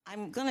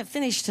I'm going to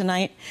finish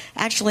tonight.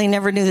 Actually,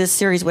 never knew this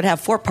series would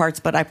have 4 parts,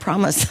 but I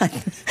promise,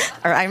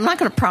 or I'm not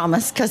going to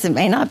promise because it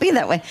may not be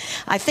that way.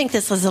 I think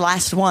this was the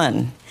last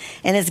one.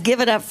 And it's give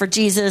it up for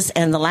Jesus.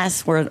 And the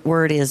last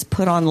word is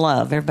put on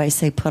love. Everybody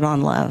say put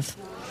on love.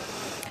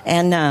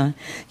 And,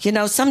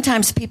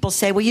 sometimes people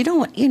say,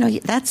 well,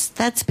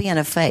 that's being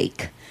a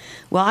fake.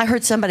 Well, I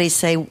heard somebody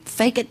say,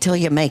 fake it till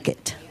you make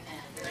it.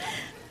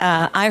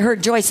 I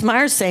heard Joyce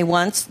Meyer say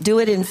once, do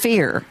it in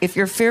fear. If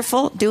you're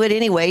fearful, do it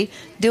anyway.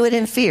 Do it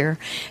in fear.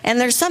 And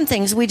there's some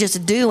things we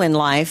just do in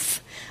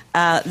life.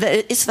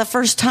 It's the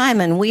first time,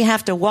 and we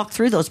have to walk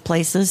through those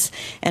places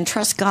and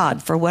trust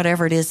God for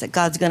whatever it is that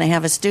God's going to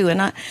have us do.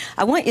 And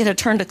I want you to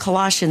turn to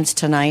Colossians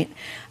tonight,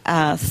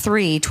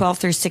 3:12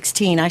 through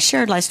 16. I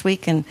shared last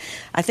week, and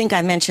I think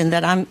I mentioned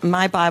that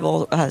my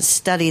Bible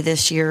study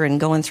this year and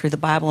going through the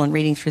Bible and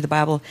reading through the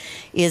Bible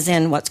is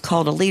in what's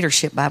called a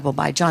leadership Bible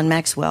by John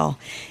Maxwell.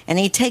 And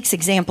he takes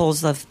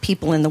examples of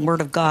people in the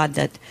Word of God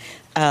that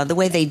the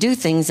way they do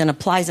things and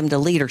applies them to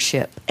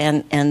leadership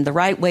and the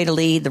right way to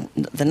lead,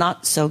 the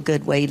not so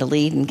good way to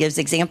lead, and gives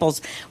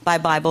examples by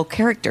Bible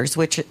characters,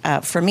 which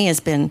for me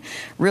has been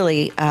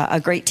really a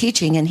great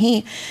teaching. And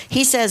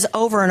he says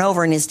over and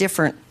over in his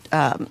different,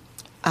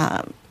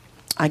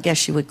 I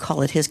guess you would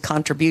call it his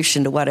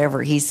contribution to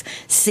whatever he's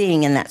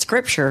seeing in that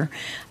scripture,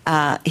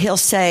 he'll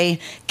say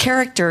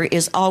character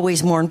is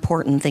always more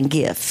important than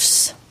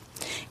gifts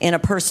in a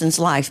person's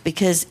life,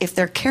 because if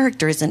their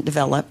character isn't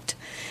developed,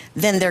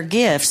 then their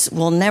gifts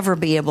will never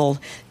be able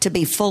to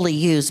be fully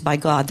used by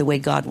God the way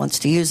God wants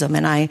to use them.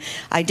 And I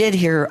did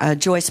hear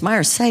Joyce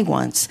Meyer say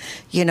once,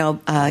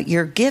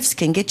 your gifts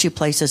can get you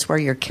places where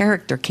your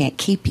character can't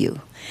keep you.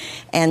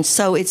 And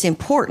so it's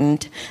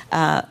important.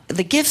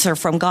 The gifts are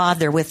from God.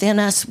 They're within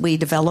us. We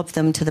develop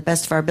them to the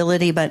best of our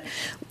ability. But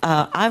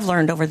I've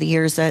learned over the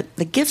years that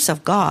the gifts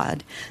of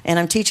God, and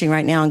I'm teaching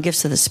right now on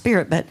gifts of the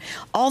Spirit, but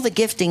all the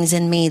giftings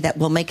in me that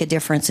will make a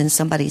difference in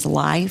somebody's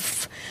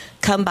life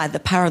come by the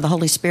power of the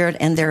Holy Spirit,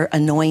 and they're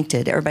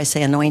anointed. Everybody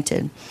say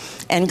anointed.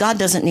 And God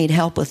doesn't need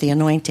help with the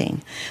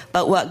anointing.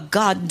 But what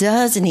God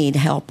does need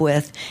help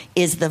with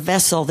is the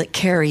vessel that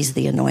carries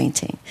the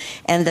anointing.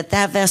 And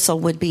that vessel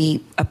would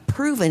be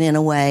proven in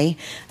a way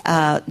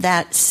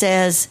that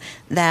says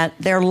that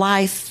their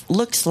life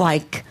looks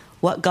like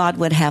what God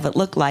would have it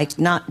look like,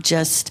 not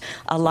just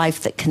a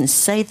life that can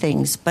say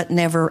things, but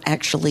never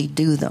actually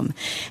do them.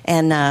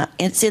 And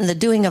it's in the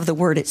doing of the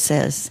word, it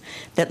says,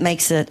 that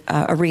makes it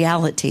a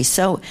reality.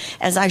 So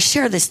as I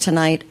share this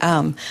tonight,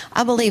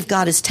 I believe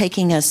God is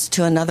taking us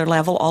to another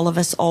level, all of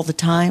us, all the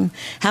time.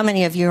 How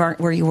many of you aren't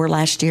where you were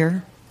last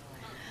year?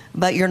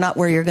 But you're not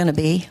where you're going to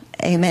be.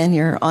 Amen.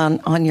 You're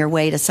on your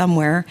way to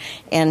somewhere,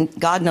 and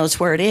God knows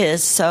where it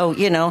is.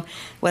 So,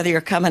 whether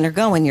you're coming or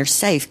going, you're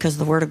safe because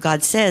the Word of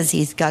God says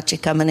He's got you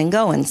coming and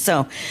going.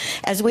 So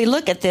as we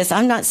look at this,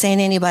 I'm not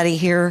saying anybody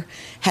here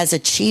has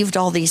achieved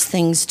all these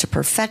things to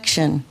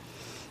perfection,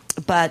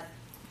 but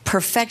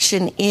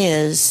perfection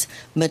is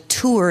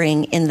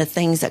maturing in the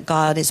things that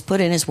God has put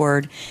in His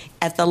Word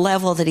at the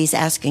level that He's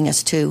asking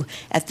us to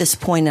at this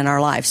point in our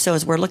life. So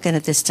as we're looking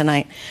at this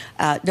tonight,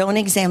 don't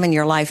examine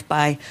your life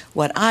by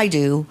what I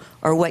do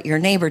or what your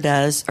neighbor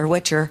does or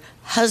what your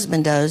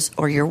husband does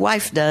or your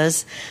wife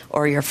does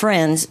or your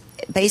friends.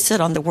 Base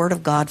it on the Word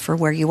of God for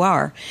where you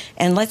are.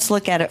 And let's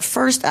look at it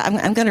first.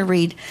 I'm going to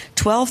read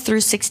 12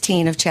 through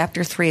 16 of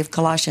chapter 3 of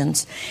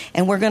Colossians.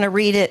 And we're going to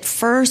read it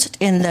first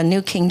in the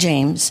New King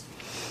James.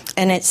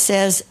 And it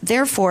says,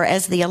 therefore,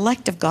 as the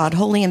elect of God,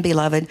 holy and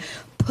beloved,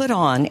 put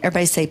on,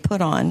 everybody say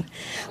put on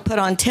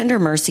tender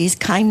mercies,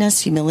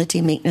 kindness, humility,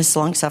 meekness,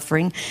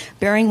 long-suffering,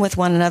 bearing with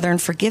one another and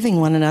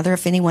forgiving one another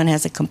if anyone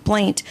has a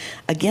complaint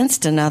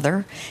against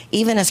another,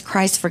 even as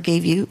Christ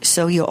forgave you,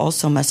 so you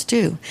also must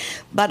do.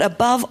 But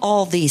above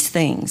all these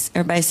things,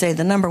 everybody say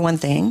the number one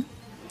thing,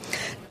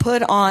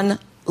 put on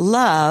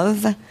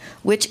love,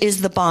 which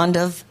is the bond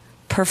of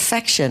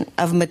perfection,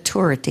 of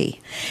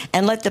maturity.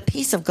 And let the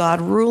peace of God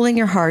rule in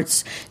your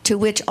hearts, to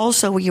which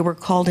also you were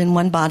called in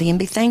one body, and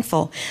be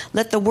thankful.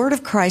 Let the word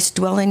of Christ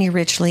dwell in you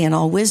richly in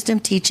all wisdom,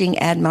 teaching,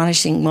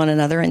 admonishing one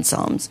another in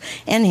psalms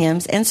and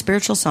hymns and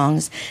spiritual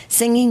songs,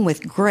 singing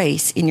with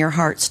grace in your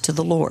hearts to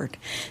the Lord.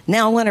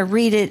 Now I want to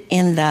read it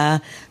in the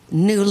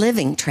New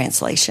Living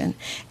Translation.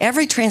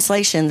 Every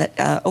translation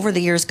that over the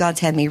years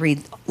God's had me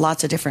read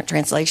lots of different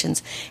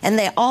translations, and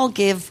they all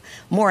give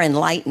more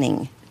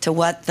enlightening to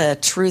what the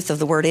truth of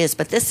the word is.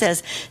 But this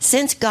says,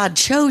 since God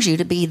chose you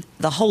to be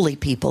the holy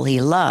people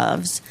He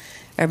loves,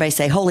 everybody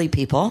say holy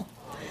people.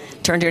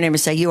 Turn to your neighbor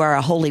and say, you are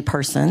a holy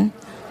person.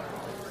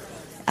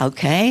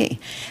 Okay.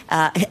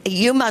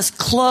 You must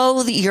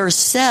clothe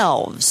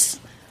yourselves.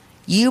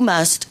 You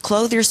must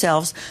clothe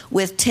yourselves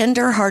with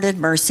tender-hearted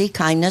mercy,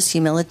 kindness,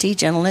 humility,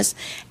 gentleness,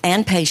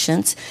 and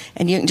patience.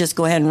 And you can just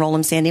go ahead and roll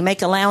them, Sandy.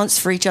 Make allowance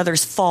for each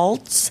other's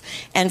faults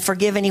and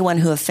forgive anyone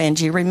who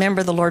offends you.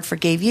 Remember, the Lord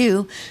forgave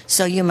you,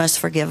 so you must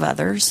forgive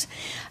others.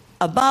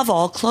 Above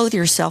all, clothe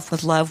yourself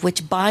with love,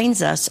 which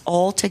binds us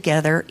all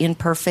together in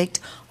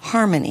perfect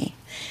harmony.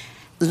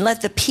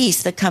 let the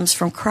peace that comes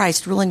from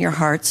Christ rule in your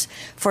hearts.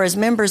 For as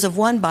members of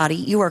one body,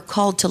 you are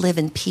called to live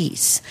in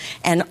peace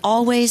and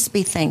always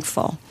be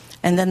thankful.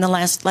 And then the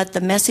last, let the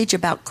message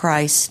about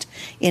Christ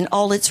in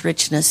all its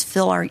richness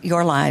fill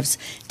your lives.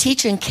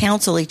 Teach and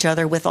counsel each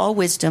other with all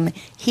wisdom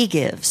he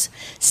gives.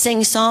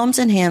 Sing psalms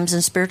and hymns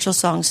and spiritual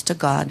songs to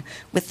God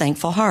with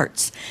thankful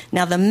hearts.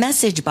 Now the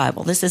Message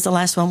Bible, this is the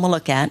last one we'll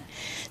look at,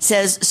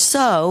 says,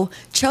 so,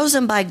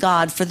 chosen by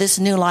God for this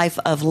new life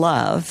of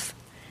love.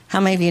 How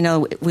many of you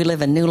know we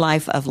live a new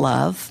life of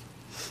love?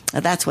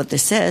 That's what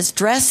this says.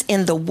 Dress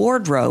in the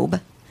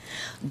wardrobe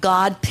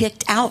God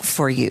picked out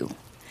for you.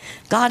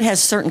 God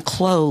has certain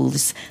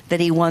clothes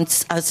that he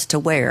wants us to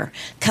wear.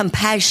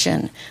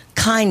 Compassion,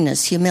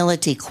 kindness,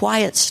 humility,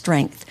 quiet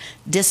strength,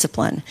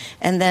 discipline.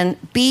 And then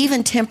be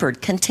even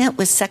tempered, content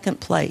with second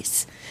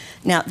place.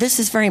 Now, this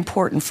is very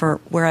important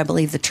for where I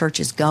believe the church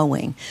is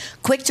going.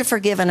 Quick to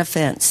forgive an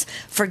offense.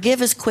 Forgive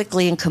as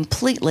quickly and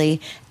completely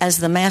as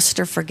the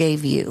Master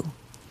forgave you.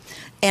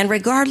 And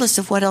regardless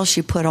of what else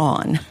you put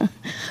on,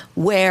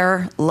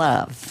 wear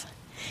love.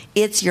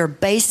 It's your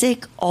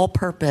basic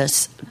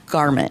all-purpose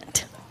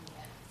garment.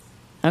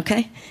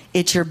 Okay?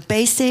 It's your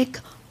basic,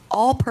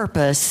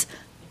 all-purpose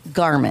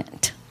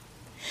garment.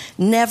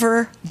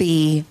 Never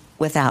be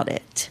without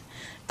it.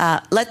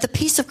 Let the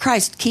peace of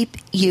Christ keep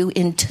you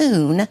in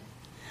tune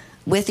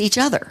with each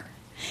other,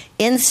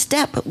 in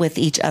step with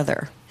each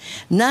other.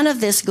 None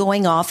of this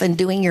going off and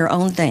doing your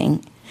own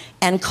thing.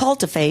 And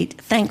cultivate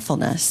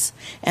thankfulness.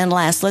 And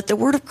last, let the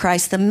word of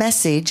Christ, the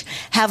message,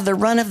 have the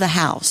run of the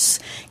house.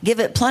 Give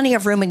it plenty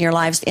of room in your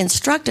lives.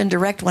 Instruct and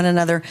direct one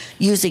another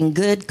using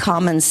good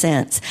common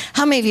sense.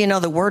 How many of you know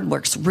the word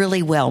works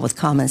really well with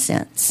common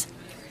sense?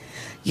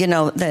 You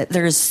know, that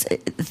there's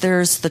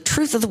the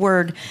truth of the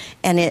word,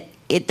 and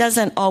it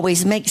doesn't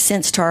always make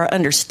sense to our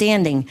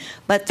understanding,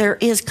 but there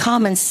is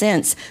common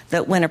sense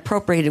that when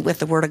appropriated with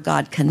the word of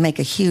God can make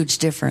a huge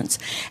difference.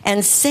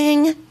 And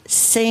sing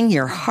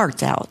your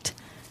hearts out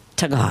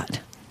to God.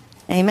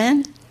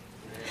 Amen?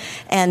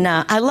 And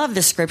I love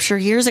this scripture.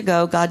 Years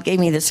ago, God gave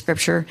me this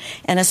scripture,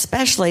 and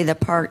especially the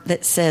part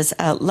that says,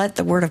 let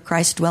the word of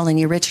Christ dwell in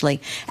you richly.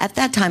 At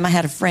that time, I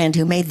had a friend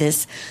who made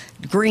this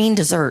green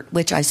dessert,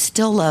 which I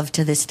still love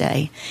to this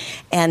day.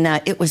 And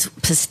it was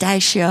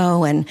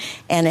pistachio, and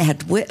it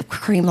had whipped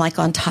cream like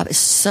on top. It's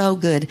so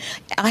good.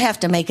 I have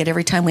to make it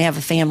every time we have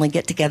a family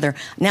get together.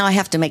 Now I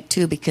have to make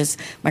two because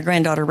my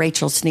granddaughter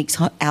Rachel sneaks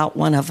out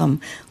one of them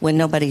when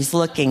nobody's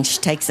looking. She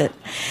takes it.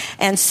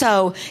 And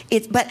so,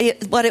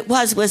 what it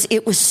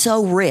was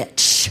so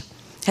rich.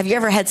 Have you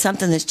ever had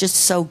something that's just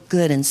so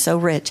good and so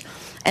rich?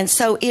 And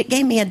so it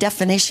gave me a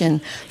definition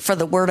for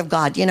the Word of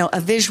God. You know, a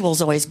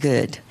visual's always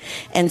good.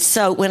 And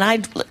so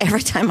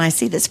every time I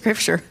see the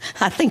scripture,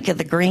 I think of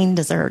the green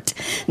dessert.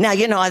 Now,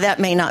 you know, that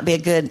may not be a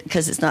good,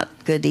 because it's not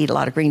good to eat a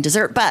lot of green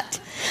dessert, but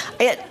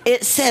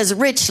it says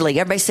richly.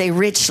 Everybody say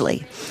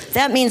richly.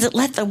 That means that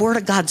let the Word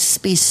of God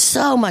be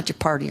so much a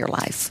part of your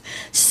life.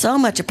 So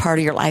much a part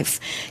of your life,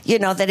 you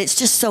know, that it's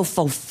just so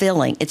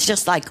fulfilling. It's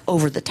just like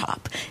over the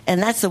top. And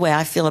that's the way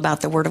I feel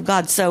about the Word of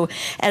God. So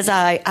as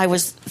I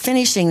was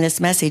finishing this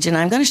message, and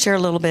I'm going to share a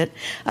little bit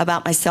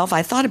about myself.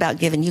 I thought about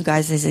giving you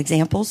guys as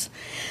examples,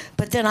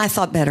 but then I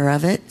thought better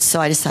of it,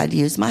 so I decided to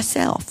use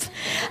myself.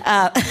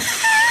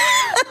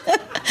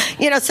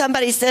 You know,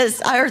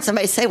 I heard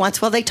somebody say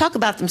once, well, they talk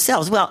about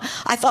themselves. Well,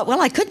 I thought,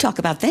 well, I could talk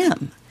about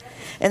them.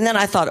 And then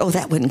I thought, oh,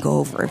 that wouldn't go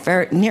over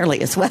very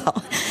nearly as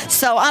well.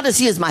 So I'll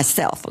just use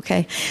myself,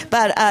 okay?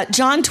 But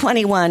John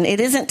 21, it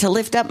isn't to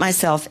lift up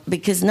myself,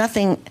 because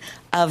nothing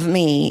of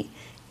me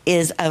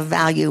is of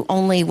value.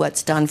 Only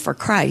what's done for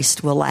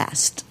Christ will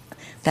last.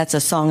 That's a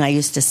song I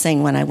used to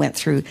sing when I went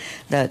through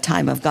the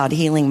time of God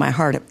healing my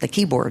heart at the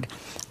keyboard.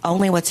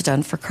 Only what's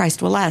done for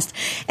Christ will last.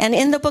 And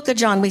in the book of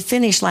John, we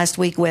finished last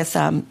week with,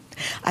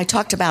 I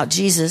talked about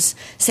Jesus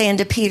saying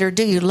to Peter,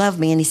 do you love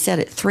me? And he said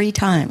it 3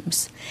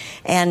 times.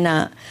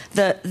 And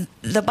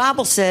the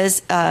Bible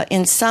says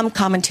in some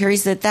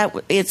commentaries that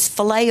it's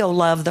phileo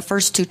love the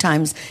first 2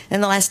 times,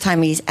 and the last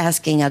time he's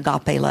asking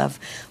agape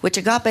love, which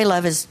agape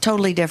love is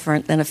totally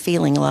different than a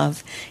feeling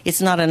love.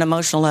 It's not an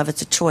emotional love.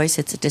 It's a choice.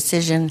 It's a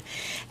decision.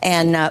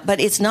 And but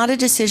it's not a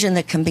decision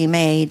that can be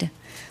made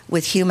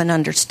with human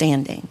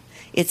understanding.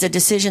 It's a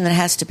decision that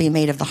has to be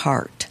made of the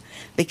heart,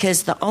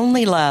 because the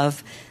only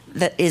love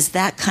that is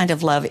that kind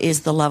of love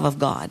is the love of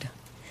God.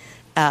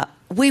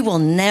 We will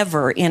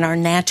never, in our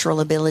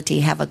natural ability,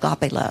 have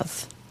agape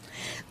love.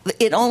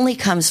 It only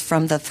comes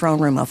from the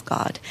throne room of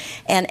God.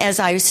 And as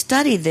I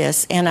studied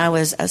this, and I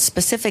was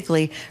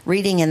specifically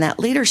reading in that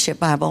leadership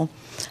Bible,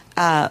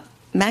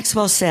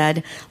 Maxwell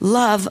said,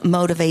 love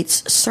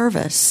motivates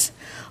service.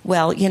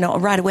 Well, you know,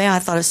 right away I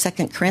thought of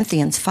 2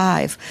 Corinthians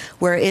 5,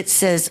 where it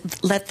says,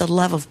 let the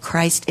love of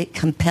Christ, it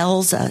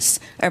compels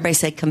us. Everybody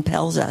say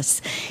compels us.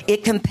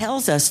 It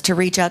compels us to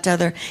reach out to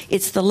other.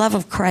 It's the love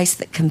of Christ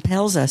that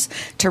compels us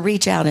to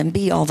reach out and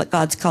be all that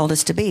God's called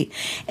us to be.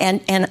 And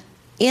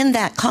in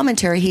that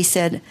commentary, he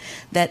said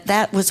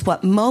that was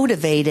what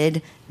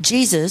motivated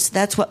Jesus.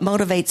 That's what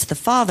motivates the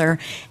Father.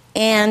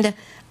 And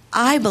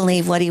I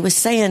believe what he was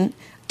saying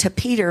to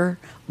Peter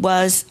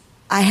was,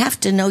 I have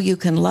to know you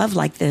can love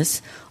like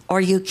this,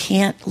 or you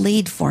can't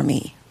lead for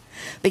me.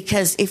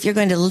 Because if you're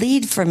going to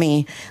lead for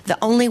me, the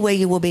only way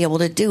you will be able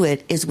to do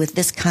it is with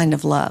this kind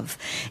of love.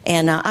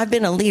 And I've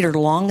been a leader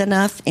long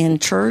enough in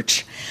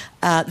church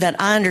that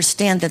I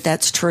understand that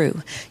that's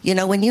true. You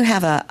know, when you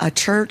have a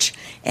church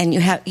and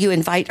you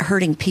invite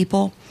hurting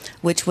people,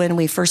 which when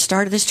we first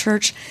started this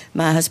church,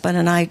 my husband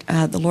and I,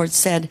 the Lord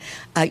said,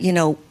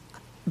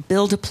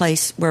 build a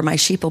place where my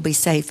sheep will be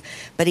safe.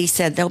 But he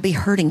said, there'll be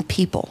hurting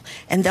people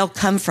and they'll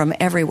come from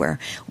everywhere.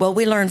 Well,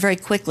 we learned very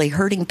quickly,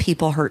 hurting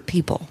people hurt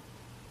people.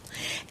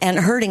 And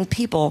hurting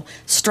people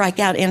strike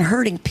out, and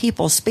hurting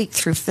people speak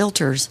through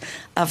filters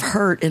of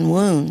hurt and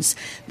wounds.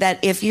 That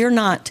if you're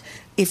not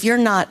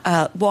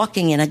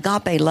walking in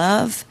agape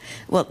love,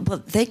 well,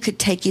 they could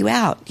take you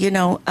out. You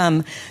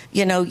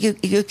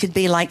could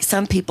be like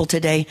some people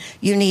today.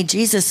 You need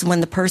Jesus, and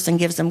when the person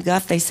gives them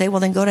guff, they say, "Well,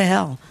 then go to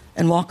hell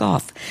and walk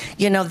off."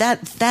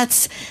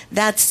 That's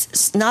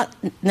not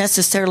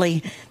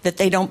necessarily that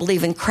they don't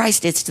believe in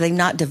Christ. It's they've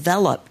not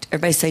developed.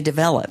 Everybody say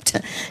developed.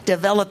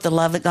 Developed the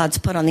love that God's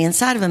put on the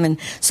inside of them. And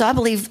so I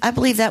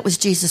believe that was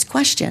Jesus'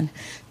 question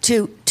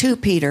to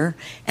Peter,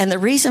 and the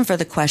reason for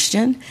the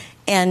question.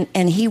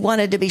 And he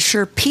wanted to be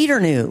sure Peter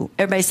knew.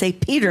 Everybody say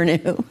Peter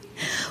knew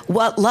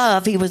what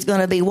love he was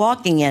going to be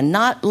walking in,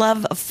 not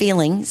love of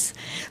feelings,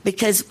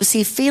 because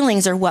see,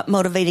 feelings are what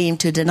motivated him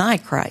to deny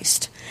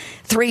Christ.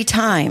 3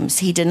 times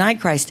he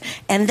denied Christ,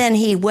 and then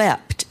he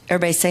wept.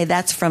 Everybody say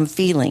that's from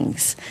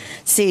feelings.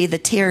 See, the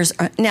tears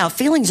now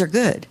feelings are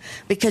good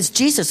because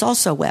Jesus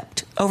also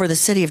wept over the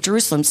city of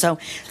Jerusalem. So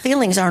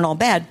feelings aren't all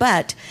bad,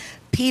 but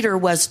Peter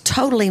was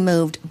totally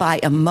moved by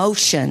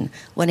emotion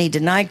when he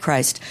denied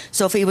Christ.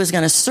 So if he was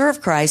going to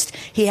serve Christ,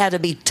 he had to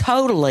be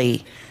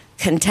totally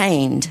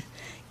contained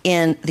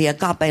in the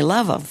agape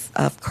love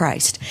of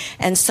Christ.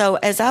 And so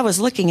as I was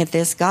looking at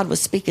this, God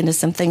was speaking to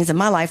some things in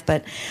my life,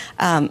 but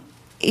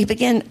he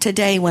began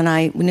today when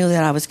I knew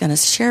that I was going to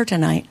share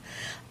tonight.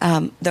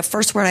 The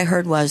first word I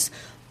heard was,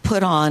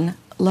 put on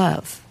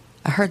love.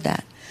 I heard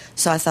that.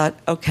 So I thought,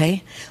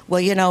 okay,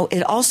 well,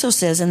 it also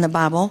says in the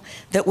Bible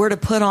that we're to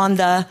put on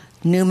the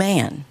new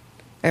man.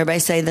 Everybody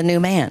say the new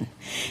man.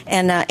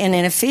 And in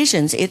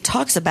Ephesians, it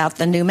talks about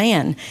the new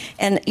man.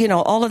 And,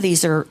 all of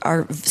these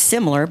are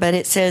similar, but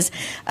it says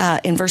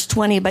in verse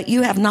 20, but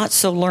you have not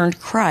so learned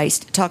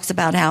Christ. It talks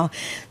about how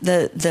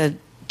the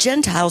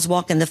Gentiles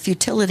walk in the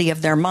futility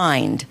of their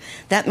mind.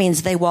 That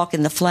means they walk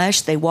in the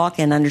flesh. They walk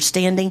in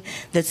understanding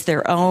that's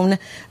their own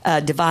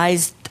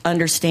devised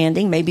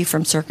understanding, maybe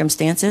from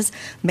circumstances,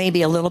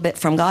 maybe a little bit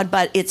from God,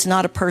 but it's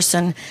not a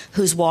person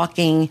who's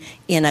walking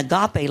in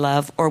agape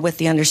love or with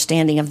the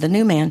understanding of the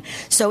new man.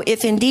 So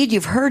if indeed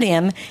you've heard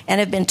him and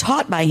have been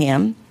taught by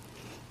him,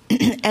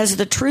 as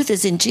the truth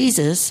is in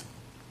Jesus,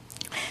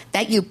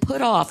 that you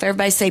put off,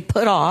 everybody say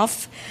put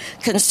off,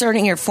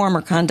 concerning your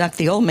former conduct,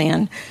 the old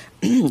man,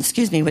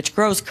 which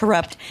grows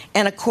corrupt,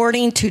 and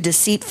according to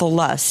deceitful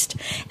lust,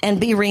 and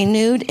be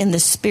renewed in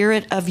the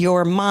spirit of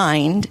your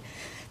mind.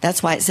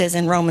 That's why it says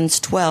in Romans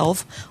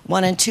 12,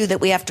 1 and 2,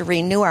 that we have to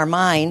renew our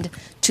mind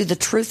to the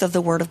truth of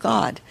the Word of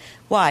God.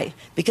 Why?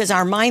 Because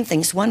our mind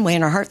thinks one way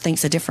and our heart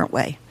thinks a different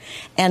way.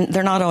 And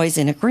they're not always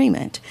in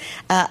agreement.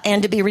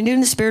 And to be renewed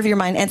in the spirit of your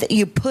mind, and that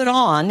you put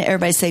on,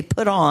 everybody say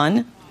put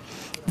on,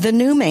 the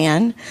new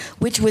man,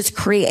 which was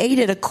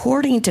created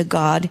according to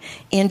God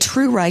in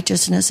true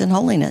righteousness and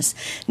holiness.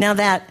 Now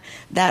that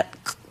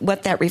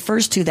what that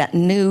refers to, that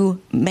new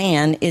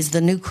man, is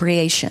the new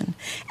creation.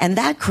 And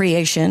that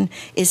creation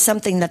is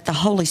something that the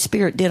Holy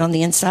Spirit did on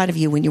the inside of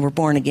you when you were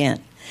born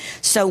again.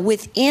 So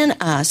within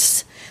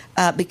us,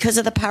 because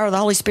of the power of the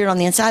Holy Spirit on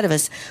the inside of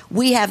us,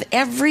 we have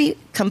every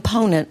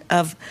component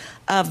of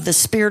the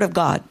Spirit of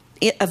God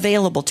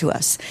available to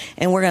us.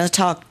 And we're going to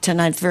talk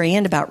tonight at the very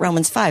end about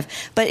Romans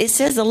 5. But it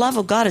says the love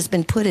of God has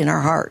been put in our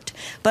heart.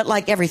 But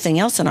like everything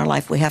else in our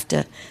life, we have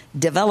to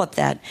develop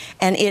that.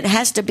 And it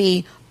has to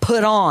be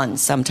put on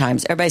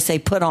sometimes. Everybody say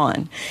put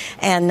on.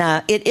 And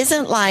it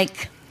isn't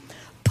like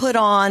put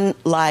on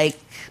like,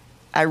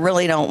 I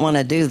really don't want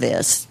to do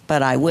this,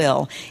 but I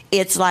will.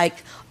 It's like,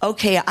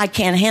 okay, I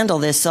can't handle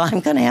this, so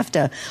I'm going to have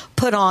to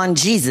put on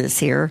Jesus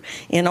here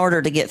in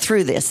order to get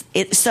through this.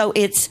 It's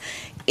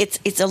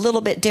a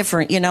little bit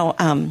different.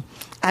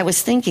 I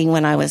was thinking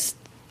when I was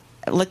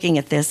looking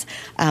at this,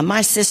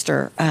 my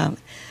sister,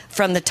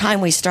 from the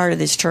time we started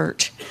this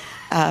church,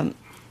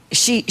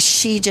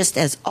 she just,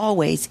 as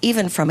always,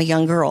 even from a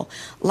young girl,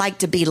 liked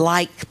to be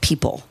like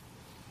people,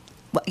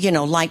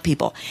 like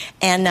people.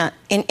 And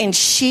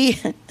she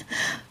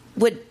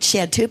she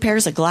had 2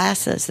 pairs of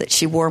glasses that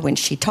she wore when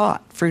she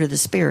taught Fruit of the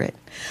Spirit.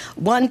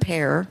 One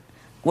pair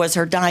was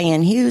her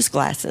Diane Hughes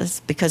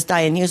glasses, because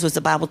Diane Hughes was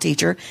a Bible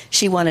teacher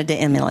she wanted to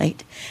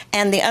emulate.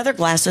 And the other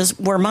glasses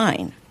were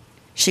mine.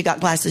 She got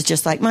glasses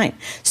just like mine.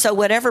 So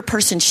whatever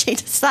person she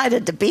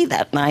decided to be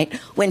that night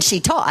when she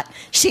taught,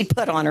 she'd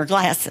put on her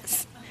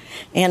glasses.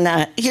 And,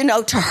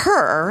 to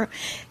her,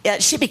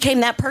 she became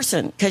that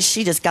person because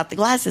she just got the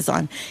glasses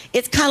on.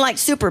 It's kind of like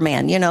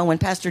Superman, when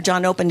Pastor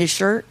John opened his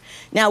shirt.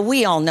 Now,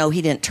 we all know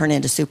he didn't turn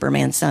into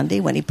Superman Sunday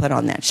when he put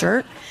on that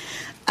shirt.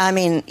 I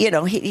mean,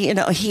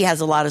 he has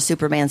a lot of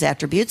Superman's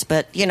attributes,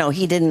 but,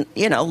 he didn't,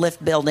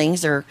 lift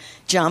buildings or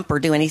jump or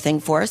do anything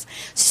for us.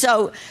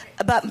 So,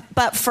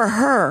 but for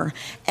her,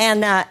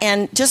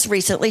 and just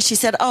recently she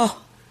said,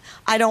 oh,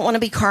 I don't want to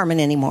be Carmen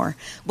anymore.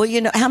 Well,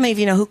 how many of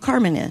you know who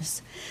Carmen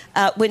is?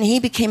 When he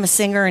became a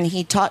singer and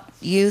he taught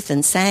youth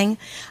and sang,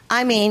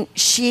 I mean,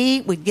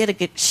 she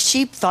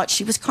thought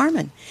she was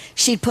Carmen.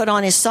 She'd put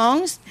on his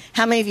songs.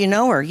 How many of you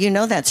know her? You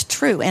know that's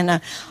true.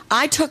 And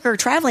I took her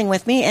traveling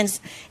with me,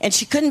 and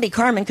she couldn't be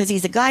Carmen because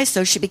he's a guy,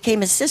 so she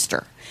became his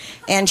sister.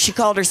 And she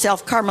called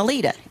herself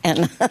Carmelita.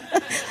 And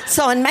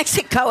so in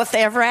Mexico, if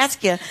they ever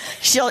ask you,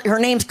 her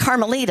name's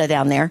Carmelita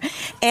down there.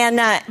 And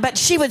but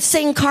she would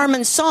sing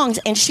Carmen's songs,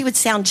 and she would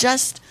sound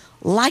just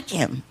like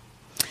him.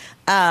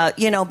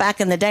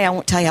 Back in the day, I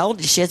won't tell you how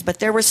old she is, but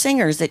there were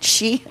singers that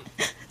she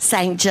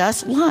sang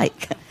just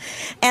like.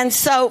 And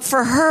so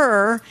for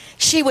her,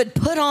 she would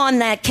put on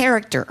that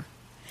character,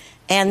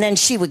 and then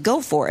she would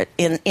go for it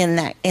in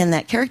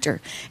that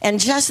character.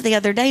 And just the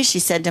other day, she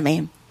said to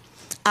me,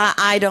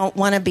 I don't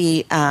want to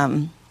be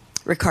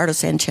Ricardo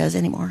Sanchez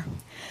anymore.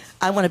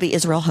 I want to be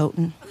Israel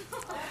Houghton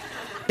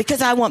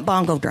because I want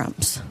bongo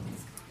drums.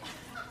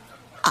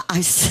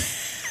 I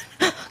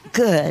said,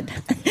 good.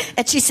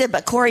 And she said,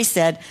 but Corey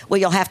said, well,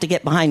 you'll have to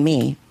get behind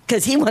me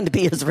because he wanted to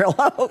be Israel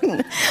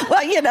Houghton.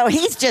 Well,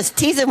 he's just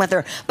teasing with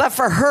her. But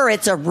for her,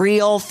 it's a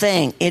real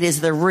thing. It is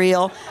the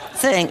real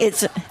thing.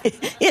 It's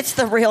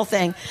the real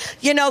thing.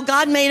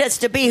 God made us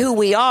to be who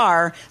we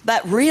are,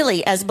 but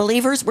really, as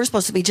believers, we're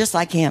supposed to be just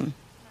like him.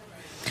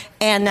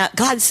 And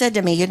God said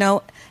to me,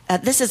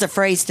 this is a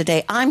phrase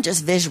today, I'm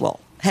just visual.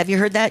 Have you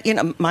heard that?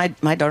 My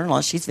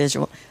daughter-in-law, she's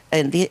visual.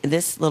 And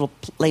this little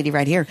lady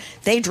right here,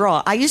 they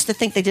draw. I used to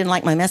think they didn't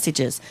like my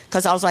messages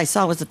because all I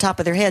saw was the top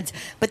of their heads.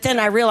 But then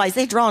I realized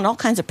they draw on all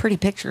kinds of pretty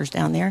pictures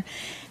down there.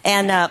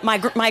 And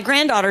my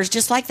granddaughter's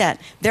just like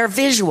that. They're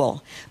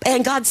visual.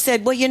 And God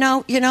said, well,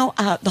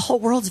 the whole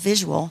world's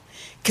visual.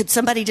 Could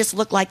somebody just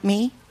look like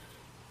me?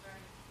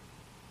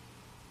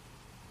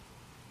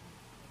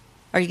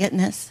 Are you getting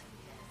this?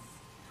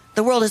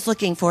 The world is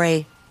looking for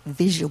a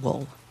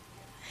visual.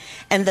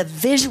 And the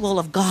visual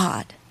of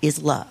God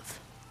is love.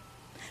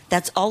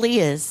 That's all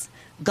he is.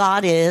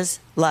 God is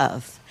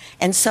love.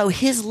 And so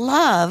his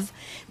love,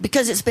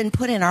 because it's been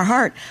put in our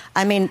heart,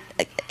 and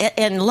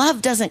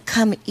love doesn't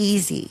come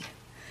easy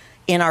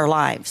in our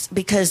lives.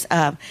 Because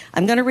I'm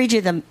going to read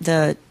you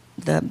the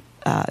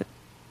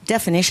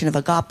definition of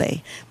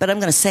agape, but I'm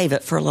going to save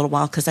it for a little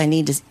while because I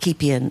need to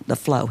keep you in the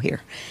flow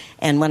here.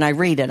 And when I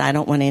read it, I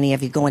don't want any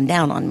of you going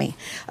down on me.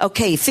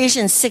 Okay,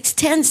 Ephesians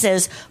 6:10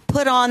 says,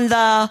 put on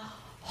the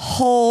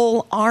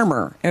whole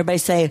armor. Everybody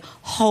say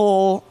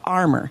whole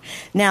armor.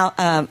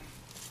 Now,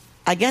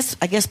 I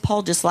guess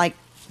Paul just liked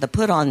the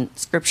put on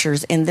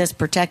scriptures in this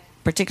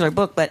particular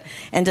book,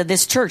 and to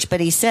this church.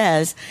 But he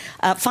says,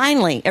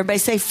 finally, everybody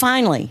say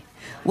finally.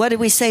 What did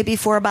we say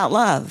before about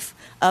love?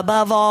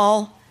 Above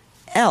all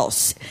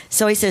else.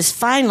 So he says,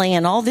 finally,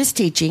 in all this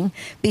teaching,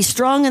 be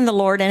strong in the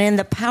Lord and in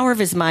the power of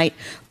his might.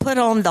 Put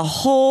on the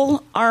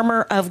whole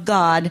armor of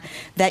God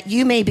that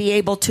you may be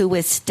able to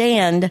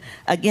withstand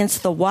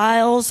against the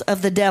wiles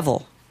of the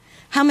devil.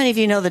 How many of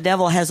you know the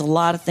devil has a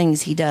lot of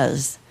things he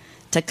does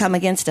to come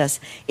against us?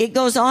 It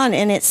goes on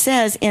and it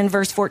says in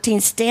verse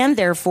 14, stand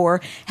therefore,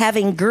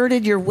 having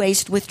girded your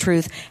waist with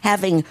truth,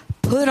 having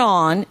put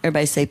on,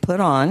 everybody say put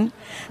on,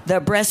 the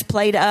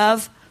breastplate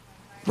of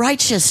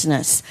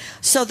righteousness.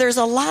 So there's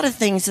a lot of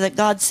things that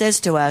God says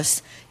to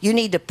us, you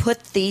need to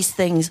put these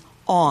things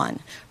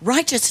on.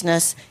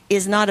 Righteousness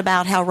is not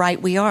about how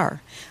right we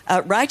are.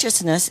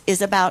 Righteousness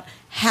is about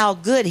how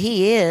good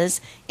he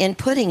is in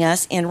putting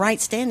us in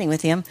right standing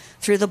with him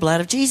through the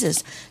blood of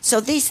Jesus. So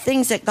these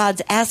things that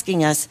God's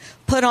asking us,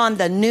 put on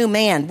the new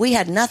man. We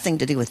had nothing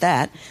to do with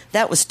that.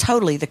 That was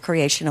totally the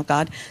creation of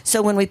God.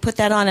 So when we put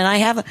that on, and I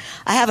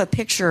have a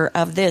picture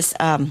of this,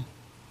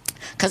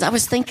 because I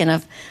was thinking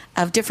of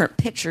different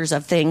pictures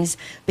of things,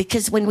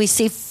 because when we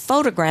see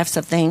photographs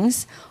of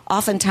things,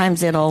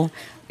 oftentimes it'll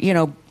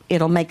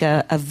make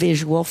a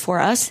visual for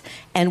us,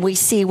 and we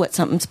see what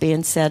something's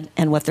being said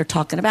and what they're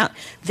talking about.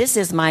 This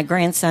is my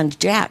grandson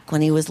Jack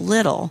when he was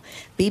little.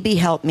 BB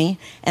helped me,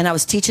 and I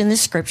was teaching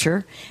this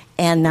scripture,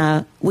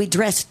 and we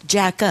dressed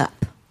Jack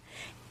up,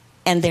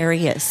 and there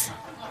he is.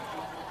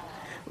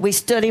 We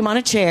stood him on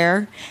a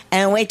chair,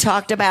 and we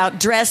talked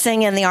about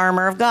dressing in the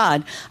armor of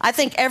God. I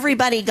think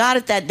everybody got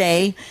it that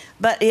day,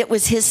 but it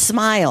was his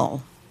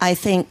smile, I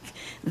think,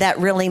 that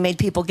really made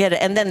people get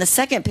it. And then the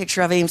second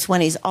picture of him is when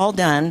he's all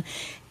done,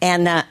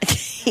 and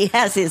he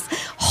has his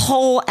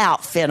whole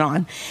outfit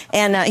on.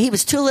 And he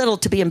was too little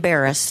to be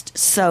embarrassed,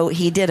 so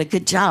he did a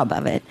good job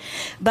of it.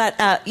 But,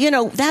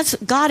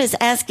 God is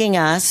asking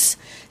us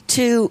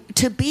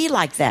to be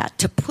like that,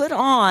 to put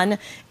on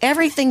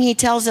everything he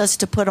tells us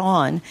to put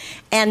on,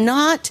 and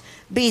not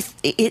be.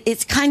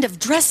 It's kind of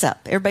dress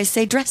up. Everybody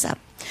say dress up.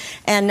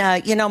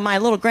 And you know, my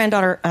little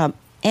granddaughter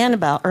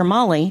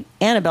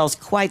Annabelle's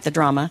quite the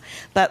drama,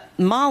 but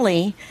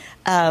Molly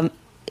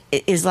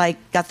is like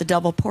got the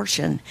double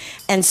portion,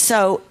 and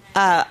so.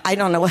 I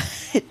don't know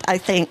what I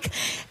think.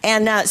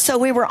 And so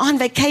we were on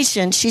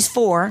vacation. She's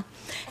 4.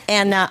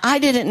 And I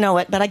didn't know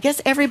it, but I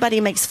guess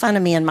everybody makes fun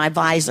of me in my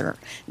visor.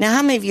 Now,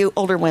 how many of you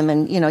older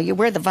women, you know, you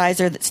wear the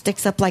visor that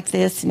sticks up like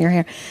this in your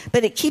hair,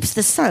 but it keeps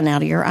the sun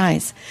out of your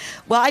eyes.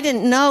 Well, I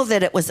didn't know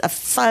that it was a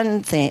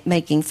fun thing,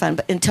 making fun,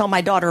 but until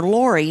my daughter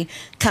Lori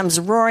comes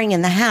roaring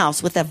in the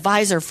house with a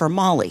visor for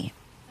Molly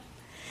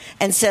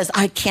and says,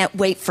 I can't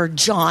wait for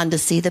John to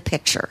see the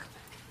picture.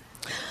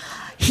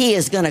 He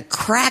is going to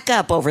crack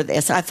up over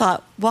this. I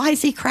thought, why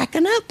is he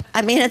cracking up?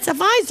 I mean, it's a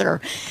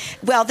visor.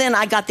 Well, then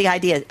I got the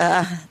idea.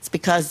 It's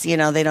because, you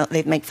know,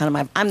 they make fun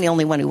of I'm the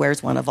only one who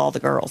wears one of all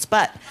the girls.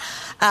 But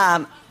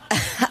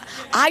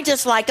I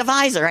just like a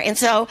visor. And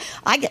so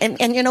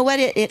and you know what?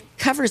 It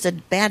covers a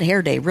bad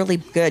hair day really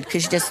good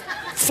because you just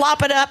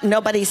flop it up.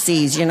 Nobody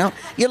sees, you know.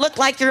 You look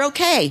like you're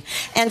okay.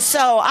 And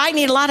so I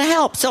need a lot of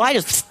help. So I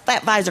just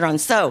that visor on.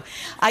 So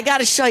I got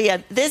to show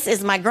you. This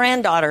is my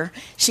granddaughter.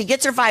 She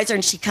gets her visor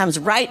and she comes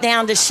right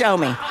down to show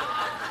me.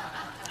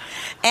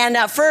 And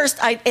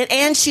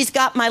and she's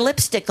got my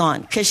lipstick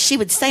on because she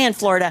would say in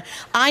Florida,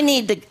 I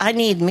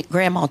need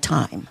grandma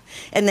time.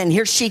 And then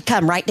here she'd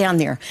come right down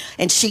there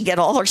and she'd get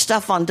all her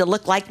stuff on to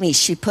look like me.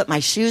 She'd put my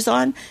shoes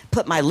on,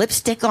 put my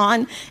lipstick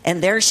on,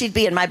 and there she'd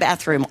be in my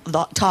bathroom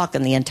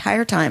talking the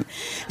entire time.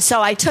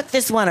 So I took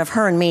this one of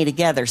her and me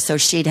together so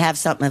she'd have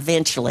something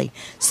eventually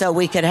so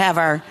we could have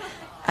our...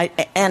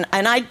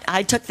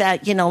 I took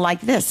that, you know,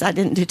 like this. I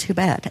didn't do too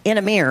bad. In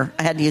a mirror.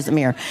 I had to use a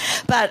mirror.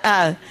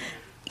 But...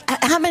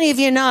 how many of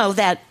you know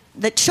that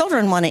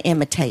children want to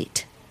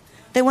imitate?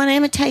 They want to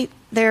imitate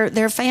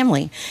their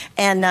family.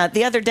 And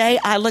the other day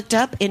I looked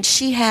up and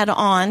she had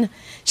on,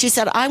 she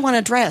said, I want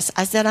a dress.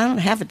 I said, I don't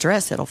have a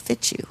dress. It'll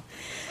fit you.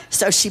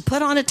 So she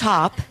put on a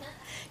top.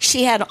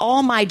 She had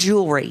all my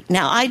jewelry.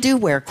 Now, I do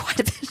wear quite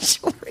a bit of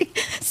jewelry.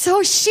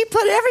 So she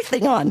put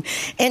everything on.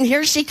 And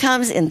here she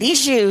comes in these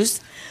shoes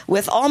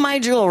with all my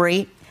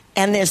jewelry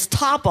and this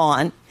top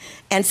on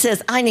and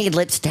says, I need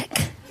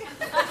lipstick.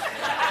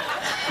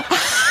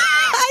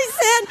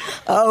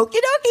 Okie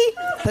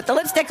dokie. Put the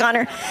lipstick on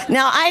her.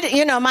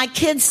 Now, my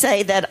kids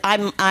say that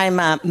I'm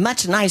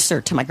much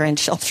nicer to my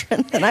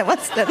grandchildren than I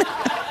was to them.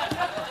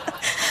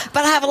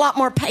 But I have a lot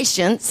more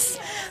patience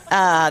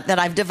that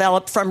I've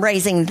developed from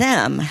raising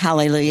them.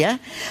 Hallelujah.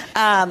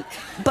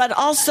 But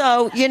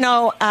also,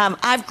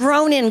 I've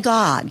grown in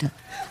God.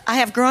 I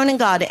have grown in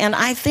God. And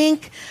I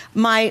think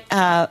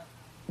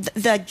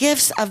the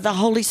gifts of the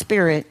Holy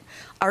Spirit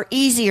are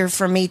easier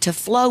for me to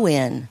flow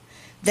in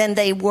than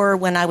they were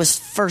when I was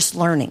first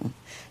learning.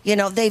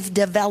 They've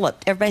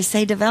developed. Everybody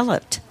say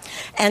developed.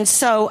 And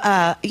so,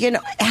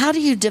 how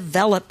do you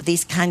develop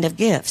these kind of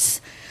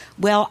gifts?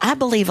 Well, I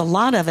believe a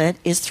lot of it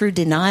is through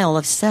denial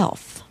of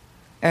self.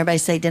 Everybody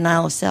say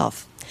denial of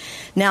self.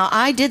 Now,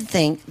 I did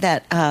think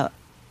that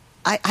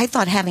I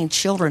thought having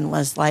children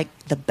was like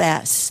the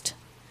best.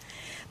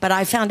 But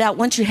I found out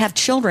once you have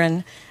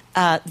children,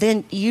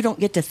 then you don't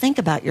get to think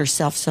about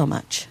yourself so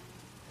much.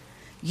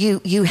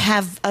 You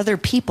have other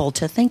people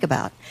to think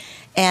about.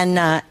 And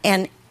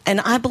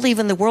I believe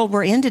in the world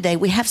we're in today,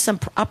 we have some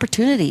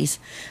opportunities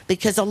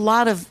because a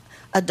lot of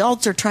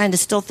adults are trying to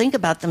still think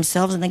about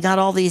themselves and they got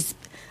all these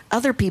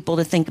other people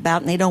to think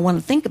about and they don't want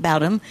to think about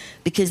them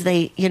because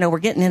we're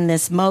getting in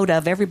this mode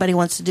of everybody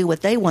wants to do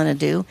what they want to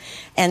do.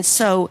 And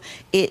so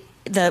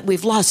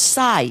we've lost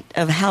sight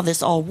of how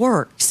this all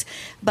works.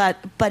 But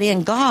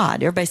in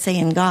God, everybody say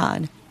in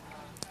God,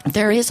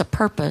 there is a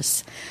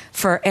purpose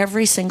for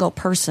every single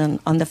person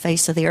on the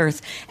face of the earth.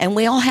 And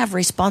we all have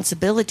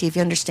responsibility, if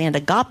you understand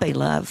agape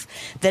love,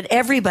 that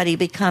everybody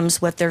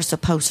becomes what they're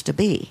supposed to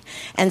be.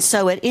 And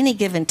so at any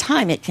given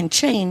time, it can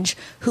change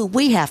who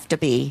we have to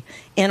be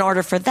in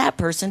order for that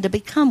person to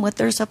become what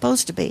they're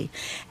supposed to be.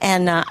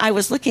 And I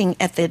was looking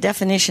at the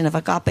definition of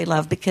agape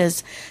love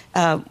because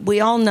we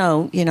all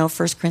know, 1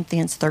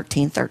 Corinthians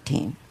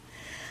 13:13.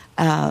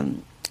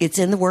 It's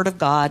in the Word of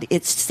God.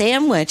 It's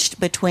sandwiched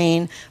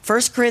between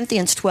 1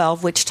 Corinthians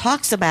 12, which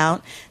talks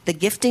about the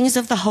giftings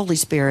of the Holy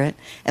Spirit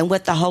and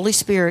what the Holy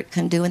Spirit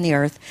can do in the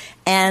earth,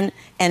 and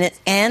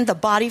the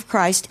body of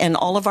Christ and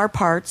all of our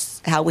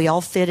parts, how we all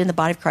fit in the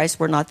body of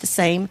Christ. We're not the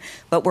same,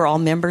 but we're all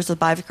members of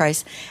the body of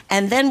Christ.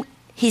 And then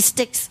he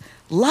sticks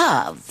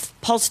love.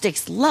 Paul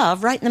sticks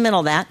love right in the middle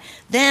of that.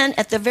 Then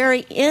at the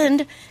very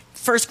end,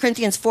 1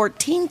 Corinthians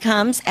 14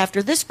 comes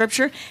after this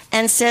scripture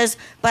and says,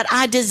 but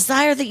I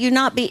desire that you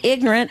not be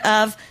ignorant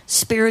of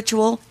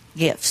spiritual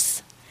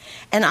gifts.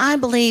 And I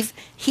believe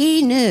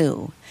he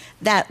knew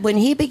that when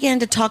he began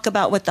to talk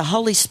about what the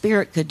Holy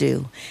Spirit could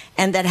do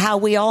and that how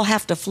we all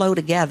have to flow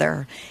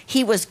together,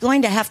 he was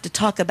going to have to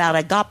talk about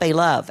agape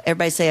love.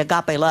 Everybody say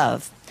agape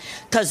love.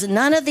 Because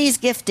none of these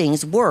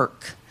giftings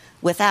work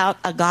without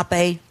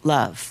agape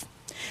love.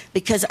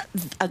 Because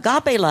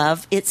agape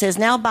love, it says,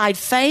 now abide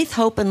faith,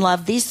 hope, and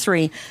love, these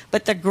three,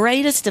 but the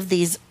greatest of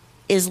these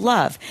is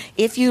love.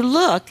 If you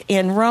look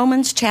in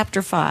Romans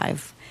chapter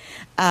 5,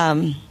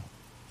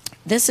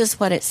 this is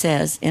what it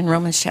says in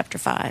Romans chapter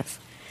 5.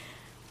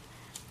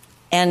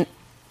 And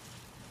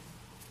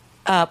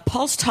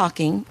Paul's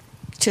talking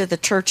to the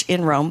church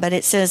in Rome, but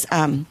it says,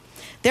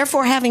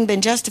 therefore, having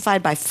been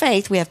justified by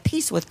faith, we have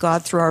peace with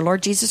God through our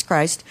Lord Jesus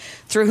Christ,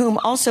 through whom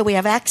also we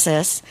have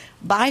access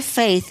by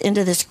faith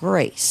into this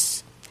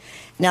grace.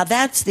 Now,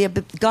 that's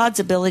God's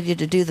ability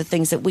to do the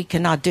things that we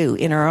cannot do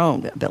in our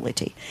own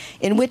ability,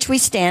 in which we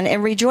stand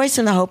and rejoice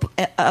in the hope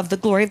of the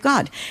glory of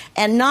God.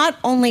 And not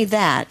only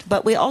that,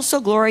 but we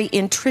also glory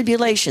in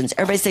tribulations.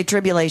 Everybody say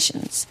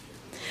tribulations.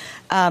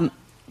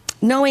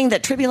 Knowing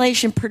that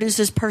tribulation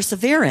produces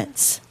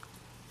perseverance.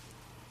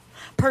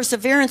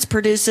 Perseverance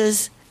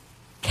produces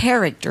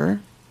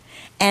character,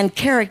 and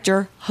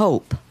character,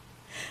 hope.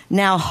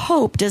 Now,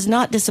 hope does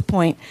not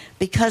disappoint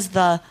because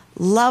the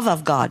love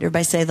of God,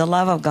 everybody say the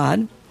love of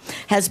God,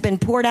 has been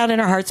poured out in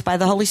our hearts by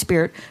the Holy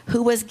Spirit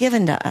who was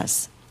given to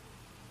us.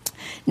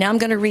 Now, I'm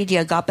going to read you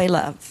agape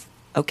love,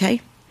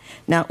 okay?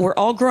 Now, we're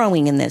all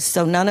growing in this,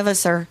 so none of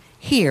us are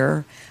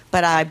here,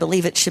 but I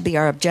believe it should be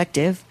our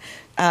objective.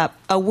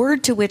 A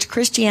word to which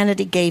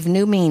Christianity gave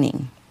new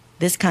meaning.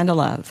 This kind of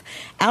love.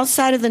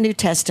 Outside of the New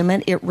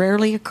Testament, it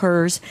rarely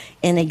occurs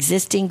in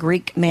existing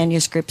Greek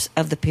manuscripts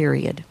of the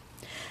period.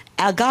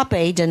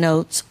 Agape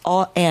denotes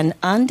an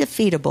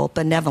undefeatable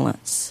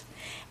benevolence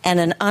and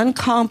an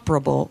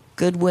unconquerable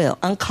goodwill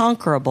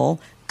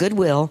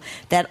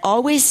that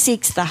always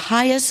seeks the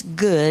highest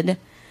good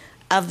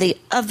of the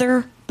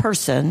other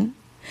person,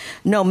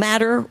 no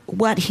matter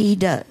what he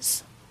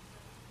does.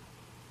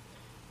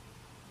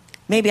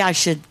 Maybe I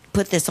should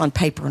put this on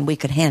paper and we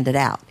could hand it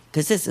out,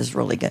 because this is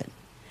really good.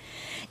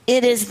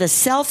 It is the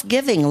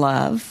self-giving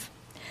love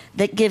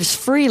that gives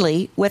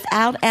freely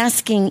without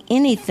asking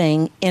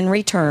anything in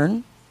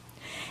return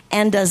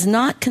and does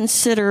not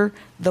consider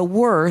the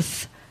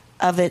worth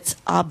of its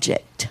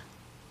object.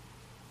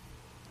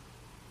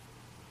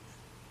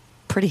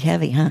 Pretty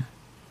heavy, huh?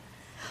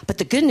 But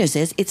the good news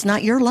is it's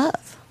not your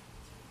love.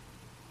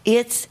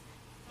 It's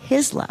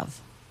his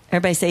love.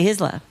 Everybody say his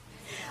love.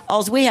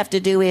 All we have to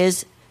do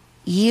is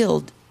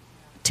yield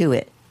to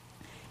it.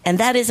 And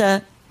that is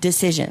a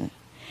decision.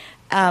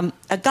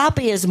 Agape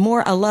is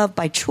more a love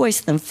by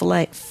choice than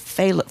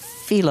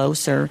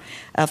philos or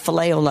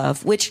phileo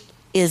love, which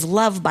is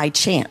love by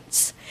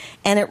chance.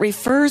 And it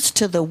refers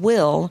to the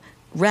will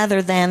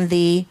rather than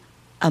the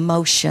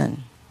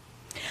emotion.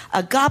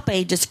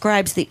 Agape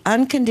describes the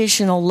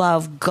unconditional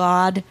love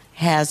God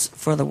has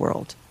for the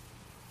world.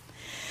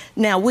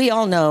 Now, we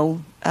all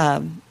know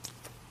John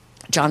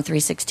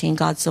 3:16,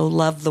 God so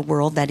loved the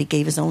world that he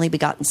gave his only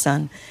begotten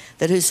Son,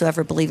 that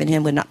whosoever believe in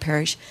him would not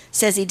perish.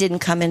 Says he didn't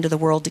come into the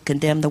world to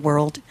condemn the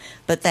world,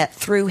 but that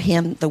through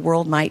him the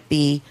world might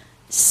be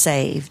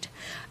saved.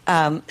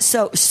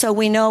 So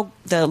we know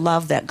the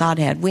love that God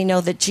had. We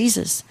know that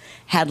Jesus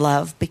had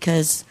love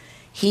because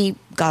he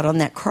got on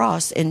that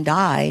cross and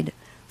died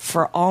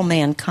for all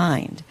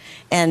mankind.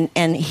 And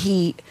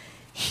he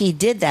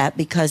did that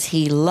because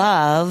he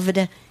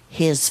loved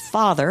his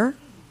Father,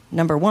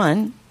 number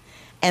one,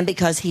 and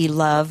because he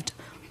loved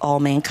all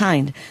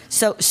mankind.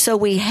 So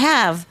we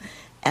have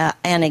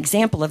an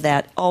example of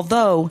that,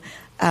 although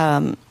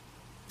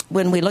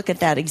when we look at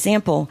that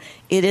example,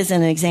 it is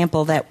an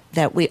example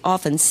that we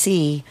often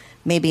see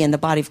maybe in the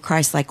body of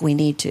Christ like we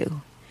need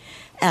to.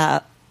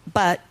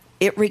 But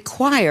it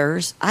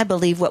requires, I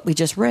believe, what we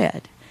just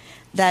read,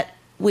 that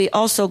we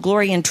also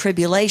glory in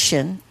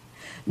tribulation,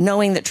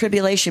 knowing that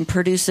tribulation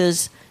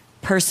produces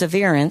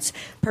perseverance,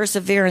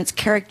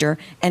 character,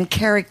 and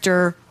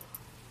character,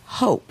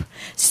 hope.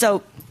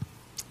 So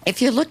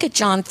if you look at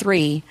John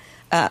 13,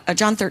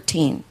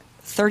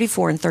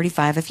 34 and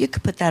 35, if you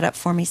could put that up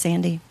for me,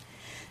 Sandy.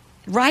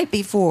 Right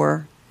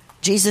before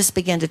Jesus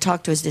began to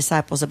talk to his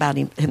disciples about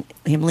him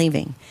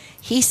leaving,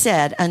 he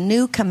said, a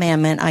new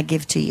commandment I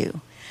give to you,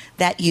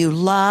 that you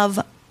love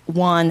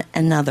one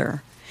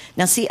another.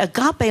 Now see,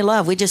 agape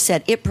love, we just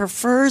said, it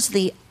prefers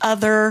the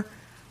other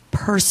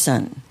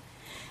person.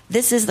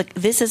 This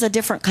is a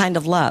different kind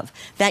of love,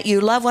 that you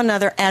love one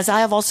another as I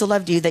have also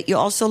loved you, that you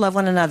also love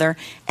one another.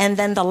 And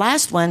then the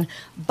last one,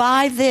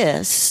 by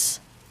this,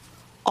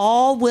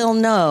 all will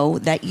know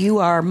that you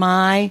are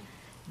my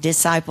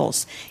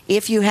disciples,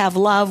 if you have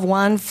love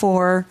one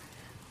for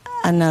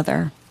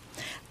another.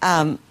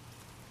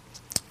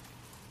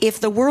 If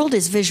the world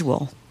is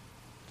visual,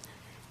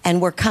 and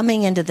we're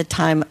coming into the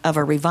time of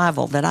a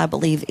revival that I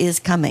believe is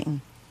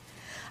coming,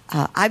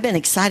 I've been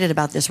excited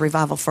about this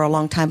revival for a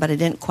long time, but I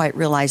didn't quite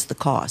realize the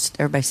cost.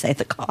 Everybody say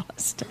the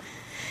cost.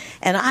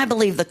 And I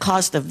believe the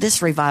cost of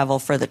this revival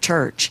for the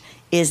church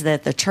is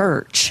that the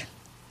church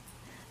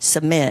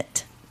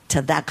submit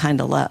to that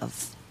kind of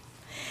love.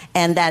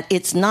 And that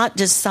it's not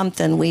just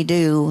something we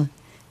do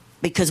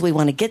because we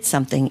want to get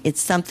something.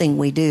 It's something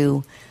we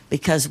do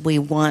because we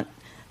want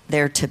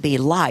there to be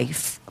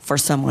life for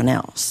someone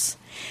else.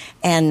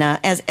 And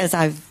as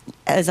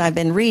I've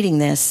been reading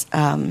this,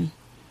 I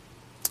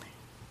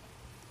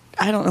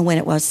don't know when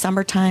it was,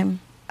 summertime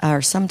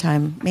or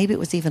sometime, maybe it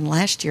was even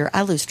last year.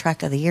 I lose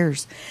track of the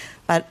years.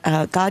 But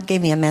God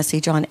gave me a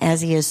message on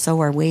as he is,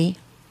 so are we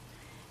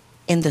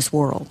in this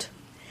world.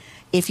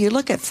 If you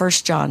look at 1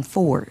 John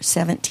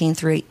 4:17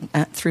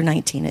 through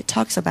 19, it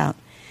talks about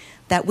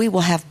that we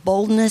will have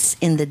boldness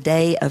in the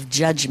day of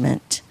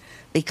judgment,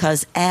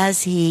 because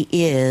as he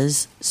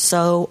is,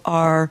 so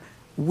are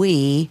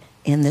we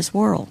in this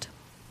world.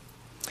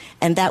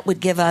 And that would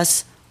give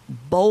us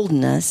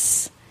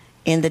boldness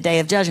in the day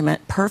of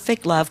judgment.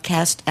 Perfect love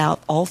casts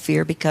out all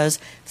fear, because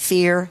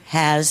fear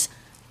has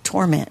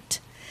torment.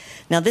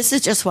 Now, this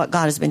is just what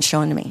God has been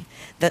showing to me.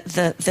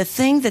 The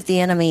thing that the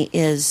enemy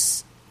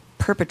is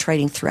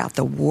perpetrating throughout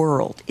the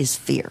world is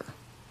fear.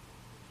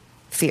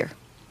 Fear.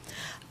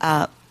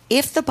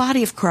 If the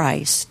body of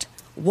Christ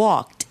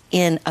walked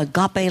in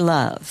agape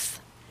love,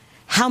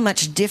 how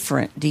much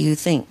different do you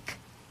think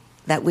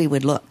that we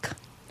would look?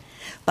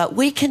 But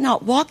we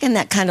cannot walk in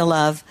that kind of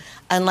love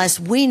unless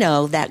we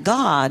know that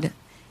God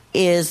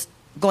is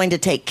going to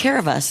take care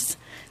of us,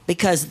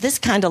 because this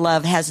kind of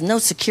love has no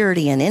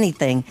security in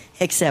anything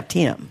except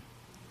him.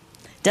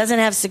 Doesn't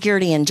have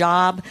security in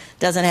job,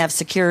 doesn't have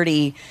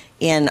security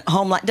in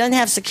home life, doesn't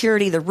have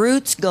security. The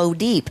roots go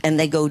deep, and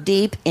they go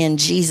deep in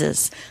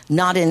Jesus,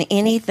 not in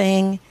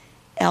anything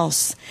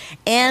else.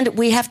 And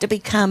we have to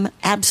become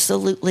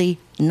absolutely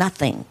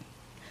nothing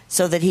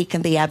so that he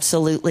can be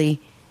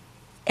absolutely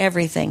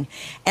everything.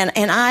 And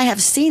I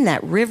have seen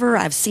that river.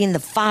 I've seen the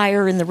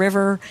fire in the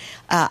river.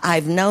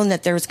 I've known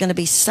that there's going to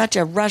be such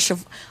a rush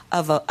of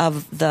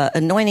the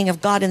anointing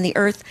of God in the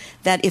earth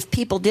that if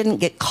people didn't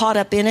get caught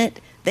up in it,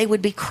 they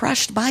would be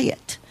crushed by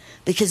it,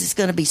 because it's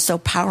going to be so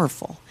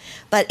powerful.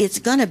 But it's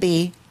going to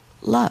be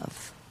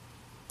love.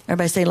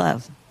 Everybody say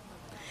love.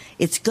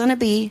 It's going to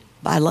be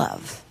by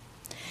love.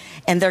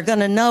 And they're going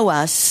to know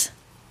us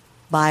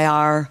by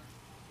our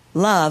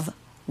love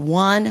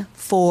one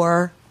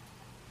for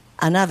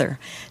another.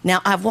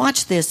 Now, I've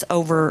watched this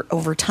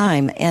over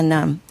time,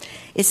 and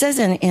it says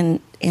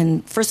in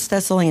 1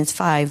 Thessalonians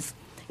 5,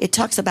 it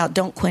talks about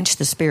don't quench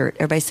the spirit.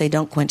 Everybody say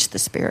don't quench the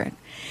spirit.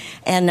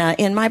 And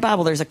in my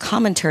Bible, there's a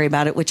commentary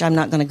about it, which I'm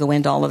not going to go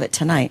into all of it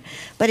tonight.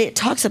 But it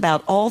talks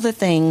about all the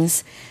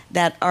things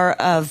that are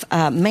of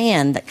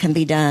man that can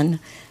be done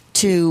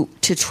to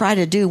try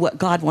to do what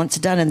God wants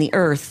done in the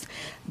earth.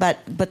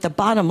 But the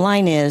bottom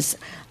line is,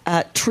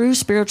 true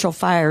spiritual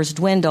fires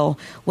dwindle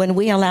when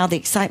we allow the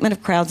excitement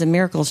of crowds and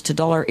miracles to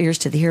dull our ears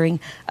to the hearing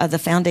of the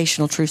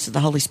foundational truths of the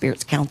Holy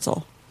Spirit's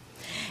counsel.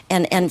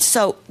 And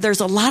so there's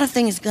a lot of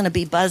things going to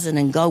be buzzing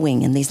and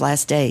going in these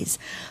last days.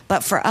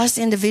 But for us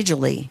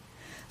individually,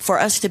 for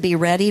us to be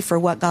ready for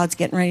what God's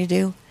getting ready to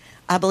do,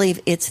 I believe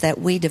it's that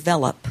we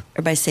develop.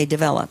 Everybody say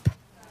develop.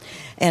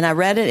 And I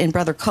read it in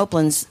Brother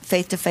Copeland's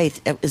Faith to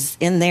Faith. It was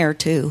in there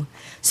too.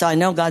 So I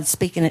know God's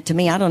speaking it to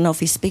me. I don't know if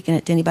he's speaking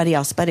it to anybody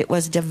else, but it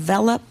was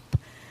develop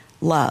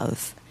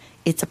love.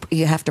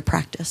 You have to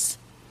practice.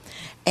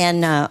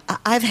 And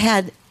I've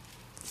had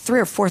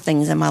 3 or 4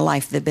 things in my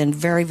life that have been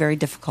very, very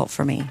difficult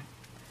for me.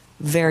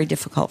 Very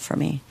difficult for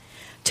me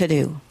to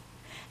do.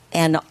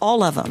 And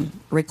all of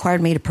them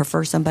required me to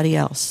prefer somebody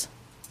else.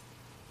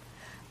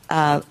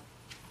 And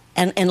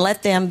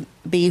let them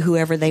be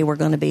whoever they were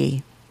going to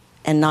be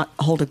and not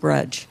hold a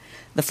grudge.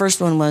 The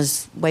first one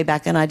was way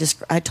back, and I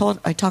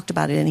talked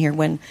about it in here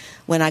when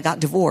I got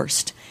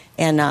divorced.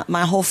 And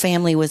my whole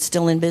family was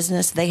still in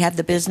business. They had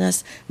the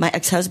business. My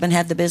ex-husband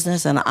had the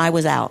business, and I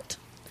was out.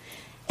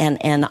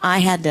 And I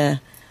had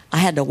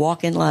to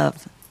walk in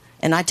love.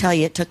 And I tell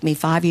you, it took me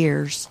 5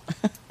 years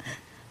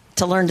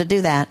to learn to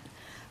do that.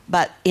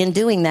 But in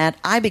doing that,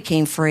 I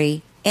became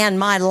free, and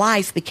my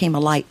life became a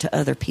light to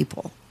other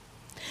people.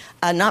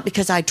 Not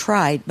because I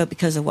tried, but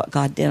because of what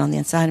God did on the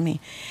inside of me.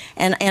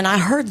 And I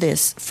heard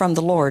this from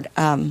the Lord,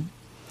 and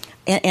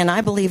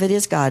I believe it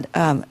is God.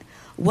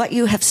 What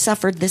you have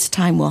suffered this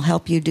time will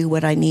help you do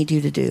what I need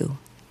you to do.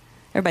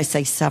 Everybody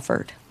say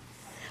suffered.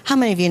 How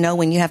many of you know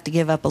when you have to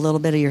give up a little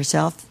bit of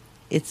yourself,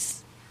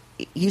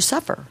 you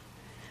suffer?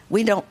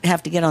 We don't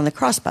have to get on the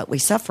cross, but we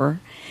suffer.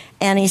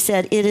 And he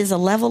said, it is a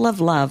level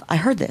of love. I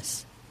heard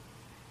this.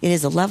 It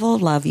is a level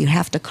of love you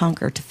have to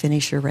conquer to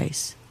finish your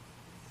race.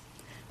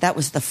 That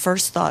was the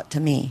first thought to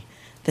me,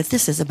 that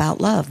this is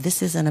about love.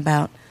 This isn't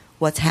about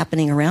what's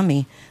happening around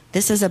me.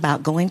 This is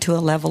about going to a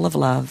level of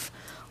love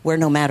where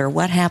no matter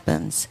what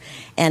happens.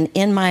 And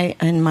in my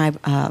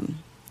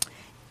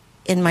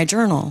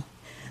journal,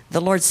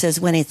 the Lord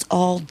says, when it's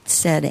all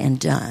said and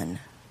done,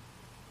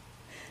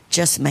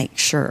 just make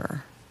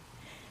sure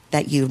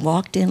that you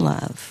walked in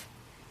love,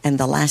 and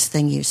the last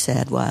thing you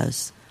said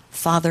was,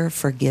 Father,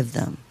 forgive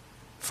them,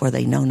 for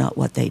they know not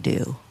what they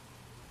do.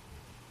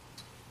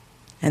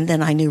 And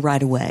then I knew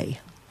right away,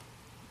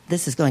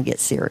 this is going to get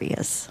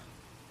serious.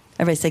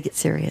 Everybody say get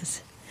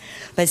serious.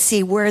 But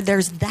see, where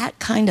there's that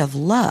kind of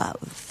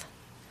love,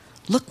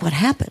 look what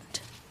happened.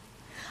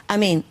 I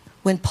mean,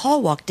 when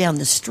Paul walked down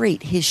the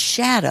street, his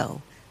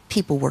shadow,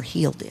 people were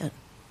healed in.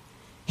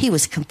 He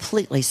was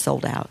completely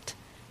sold out.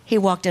 He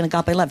walked in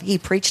agape love. He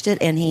preached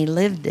it and he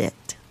lived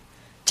it,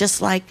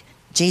 just like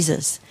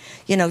Jesus.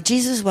 You know,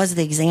 Jesus was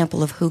the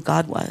example of who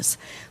God was.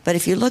 But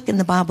if you look in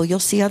the Bible, you'll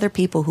see other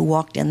people who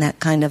walked in that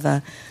kind of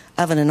an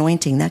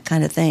anointing, that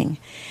kind of thing.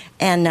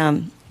 And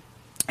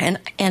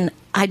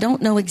I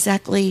don't know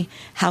exactly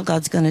how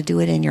God's going to do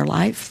it in your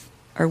life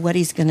or what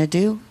he's going to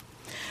do.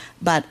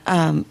 But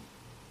I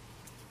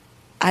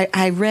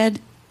read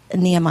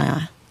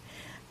Nehemiah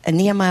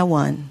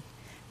 1.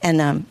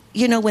 And,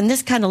 you know, when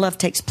this kind of love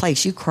takes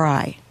place, you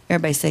cry.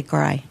 Everybody say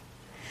cry.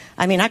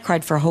 I mean, I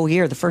cried for a whole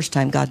year the first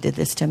time God did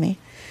this to me.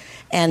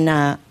 And,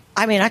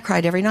 I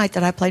cried every night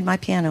that I played my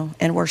piano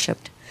and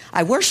worshiped.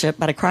 I worshiped,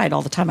 but I cried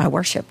all the time I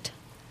worshiped.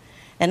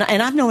 And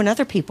I've known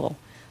other people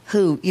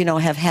who, you know,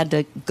 have had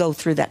to go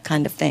through that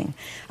kind of thing.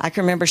 I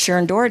can remember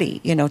Sharon Doherty,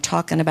 you know,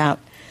 talking about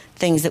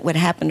things that would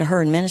happen to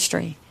her in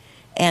ministry.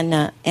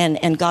 And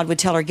God would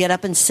tell her, get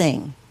up and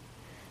sing.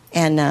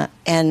 And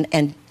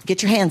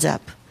get your hands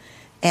up.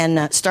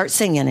 And start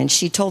singing. And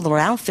she told the Lord,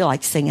 I don't feel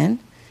like singing.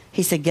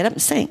 He said, get up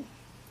and sing.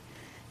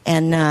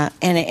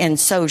 And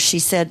so she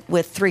said,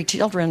 with 3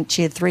 children,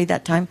 she had 3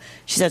 that time.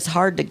 She said, it's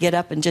hard to get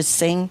up and just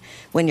sing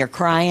when you're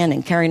crying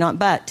and carrying on.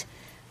 But,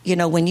 you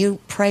know, when you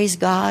praise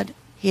God,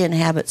 he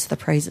inhabits the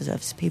praises of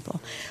his people.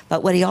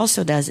 But what he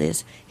also does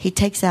is he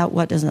takes out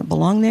what doesn't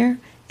belong there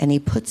and he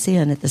puts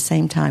in at the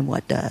same time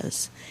what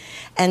does.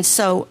 And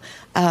so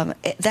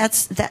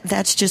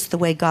that's just the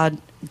way God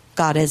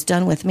has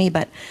done with me.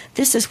 But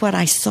this is what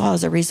I saw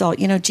as a result.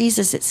 You know,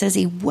 Jesus, it says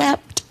he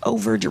wept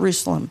over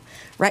Jerusalem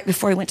right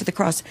before he went to the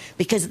cross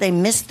because they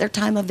missed their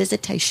time of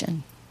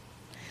visitation.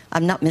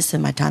 I'm not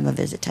missing my time of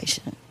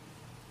visitation.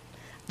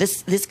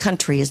 This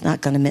country is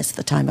not going to miss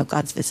the time of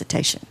God's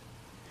visitation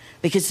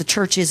because the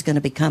church is going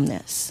to become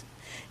this,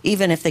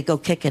 even if they go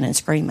kicking and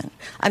screaming.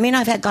 I mean,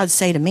 I've had God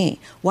say to me,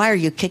 why are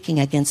you kicking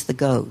against the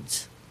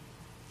goads?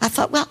 I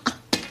thought, well,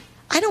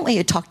 I don't want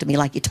you to talk to me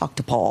like you talk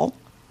to Paul.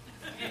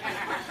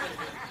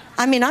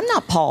 I mean, I'm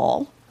not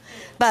Paul.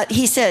 But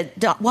he said,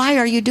 why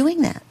are you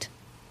doing that?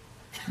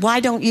 Why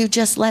don't you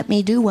just let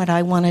me do what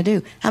I want to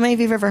do? How many of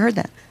you have ever heard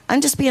that?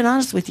 I'm just being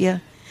honest with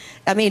you.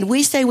 I mean,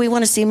 we say we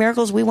want to see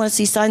miracles. We want to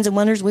see signs and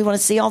wonders. We want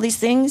to see all these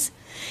things.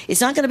 It's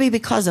not going to be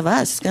because of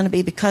us. It's going to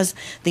be because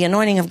the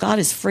anointing of God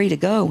is free to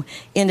go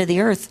into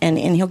the earth and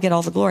he'll get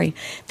all the glory.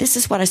 This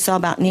is what I saw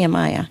about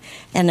Nehemiah.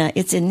 And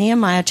it's in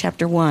Nehemiah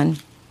chapter 1.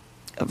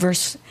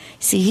 Verse,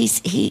 see,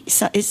 it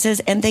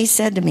says, and they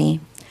said to me,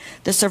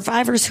 the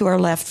survivors who are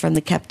left from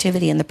the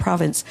captivity in the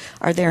province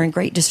are there in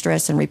great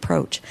distress and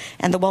reproach.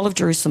 And the wall of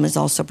Jerusalem is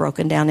also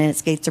broken down and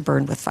its gates are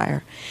burned with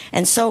fire.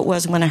 And so it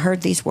was when I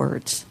heard these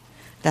words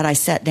that I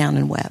sat down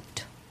and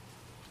wept.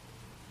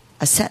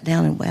 I sat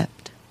down and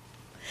wept.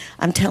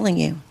 I'm telling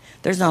you,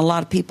 there's not a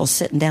lot of people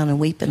sitting down and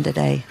weeping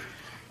today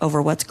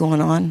over what's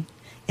going on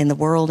in the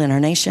world and our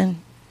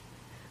nation,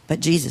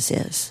 but Jesus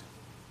is.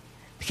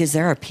 Because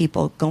there are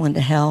people going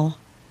to hell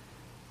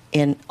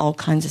in all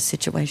kinds of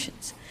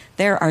situations.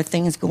 There are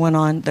things going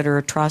on that are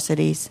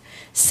atrocities,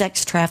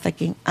 sex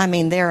trafficking. I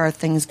mean, there are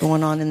things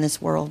going on in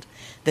this world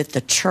that the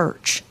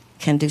church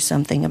can do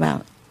something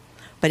about.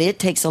 But it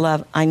takes a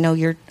love. I know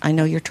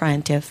you're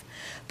trying, Tiff.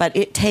 But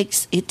it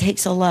takes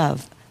a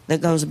love that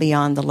goes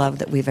beyond the love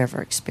that we've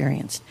ever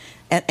experienced.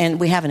 And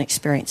we haven't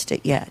experienced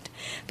it yet.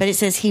 But it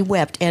says he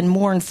wept and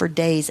mourned for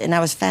days, and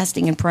I was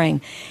fasting and praying.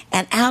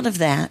 And out of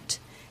that,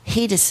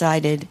 he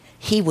decided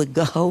he would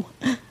go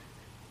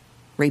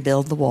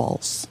rebuild the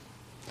walls.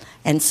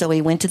 And so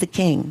he went to the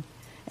king.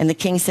 And the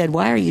king said,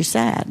 why are you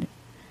sad?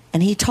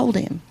 And he told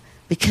him,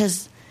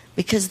 because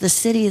the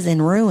city is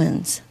in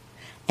ruins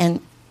and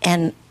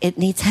it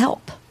needs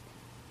help.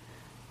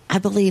 I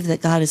believe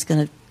that God is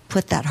going to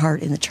put that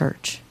heart in the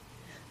church.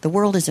 The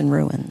world is in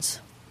ruins.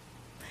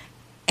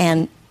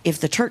 And if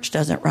the church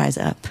doesn't rise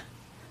up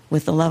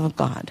with the love of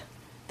God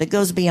that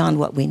goes beyond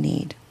what we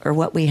need or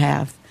what we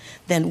have,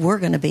 then we're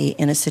going to be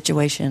in a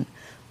situation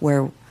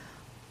where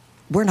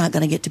we're not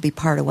going to get to be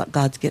part of what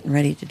God's getting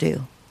ready to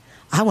do.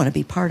 I want to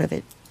be part of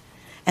it.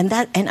 And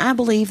I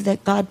believe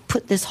that God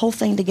put this whole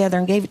thing together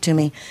and gave it to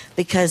me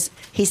because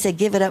he said,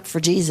 give it up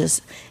for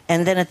Jesus.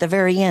 And then at the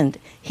very end,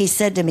 he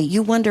said to me,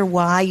 you wonder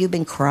why you've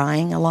been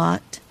crying a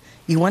lot?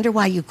 You wonder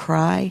why you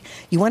cry?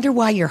 You wonder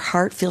why your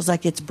heart feels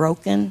like it's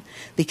broken?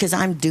 Because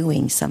I'm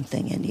doing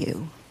something in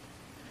you.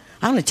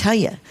 I'm going to tell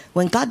you,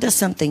 when God does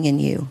something in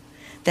you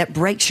that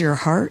breaks your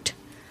heart,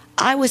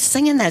 I was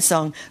singing that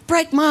song,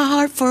 break my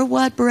heart for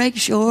what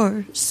breaks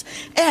yours,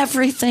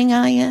 everything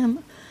I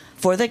am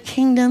for the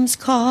kingdom's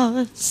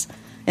cause.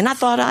 And I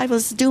thought I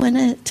was doing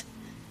it.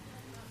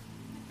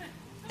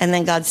 And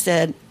then God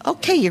said,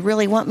 okay, you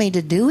really want me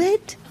to do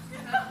it?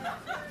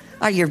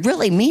 Are you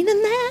really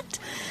meaning that?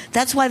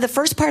 That's why the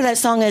first part of that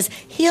song is,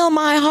 heal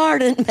my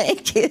heart and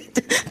make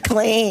it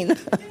clean.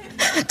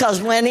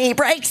 Because when he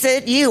breaks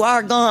it, you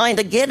are going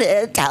to get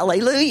it.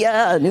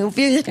 Hallelujah, new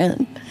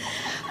vision.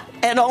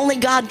 And only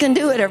God can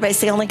do it. Everybody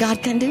say, only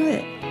God can do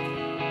it.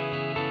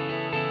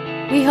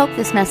 We hope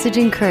this message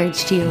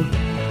encouraged you.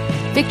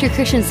 Victory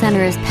Christian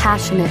Center is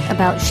passionate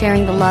about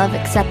sharing the love,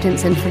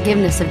 acceptance, and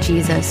forgiveness of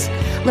Jesus.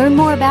 Learn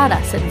more about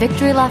us at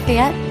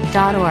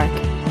victorylafayette.org.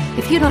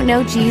 If you don't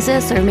know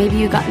Jesus, or maybe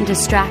you've gotten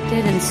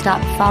distracted and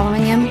stopped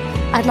following him,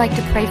 I'd like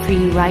to pray for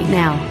you right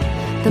now.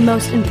 The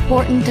most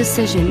important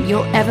decision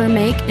you'll ever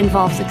make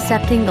involves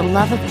accepting the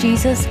love of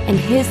Jesus and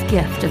his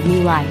gift of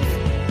new life.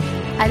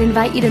 I'd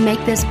invite you to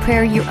make this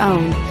prayer your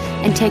own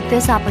and take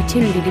this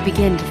opportunity to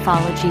begin to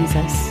follow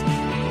Jesus.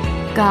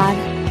 God,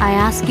 I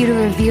ask you to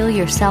reveal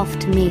yourself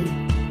to me.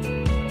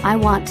 I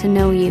want to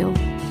know you.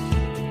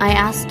 I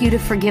ask you to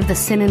forgive the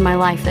sin in my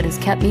life that has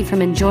kept me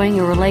from enjoying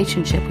a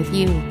relationship with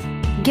you.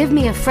 Give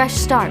me a fresh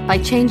start by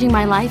changing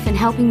my life and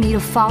helping me to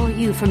follow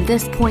you from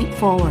this point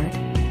forward.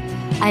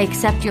 I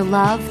accept your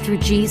love through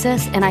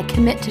Jesus, and I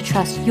commit to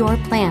trust your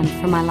plan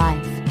for my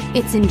life.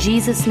 It's in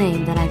Jesus'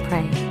 name that I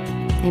pray.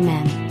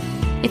 Amen.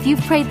 If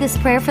you've prayed this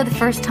prayer for the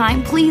first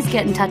time, please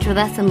get in touch with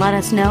us and let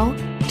us know.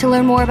 To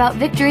learn more about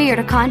Victory or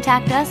to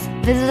contact us,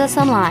 visit us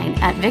online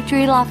at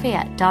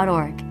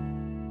victorylafayette.org.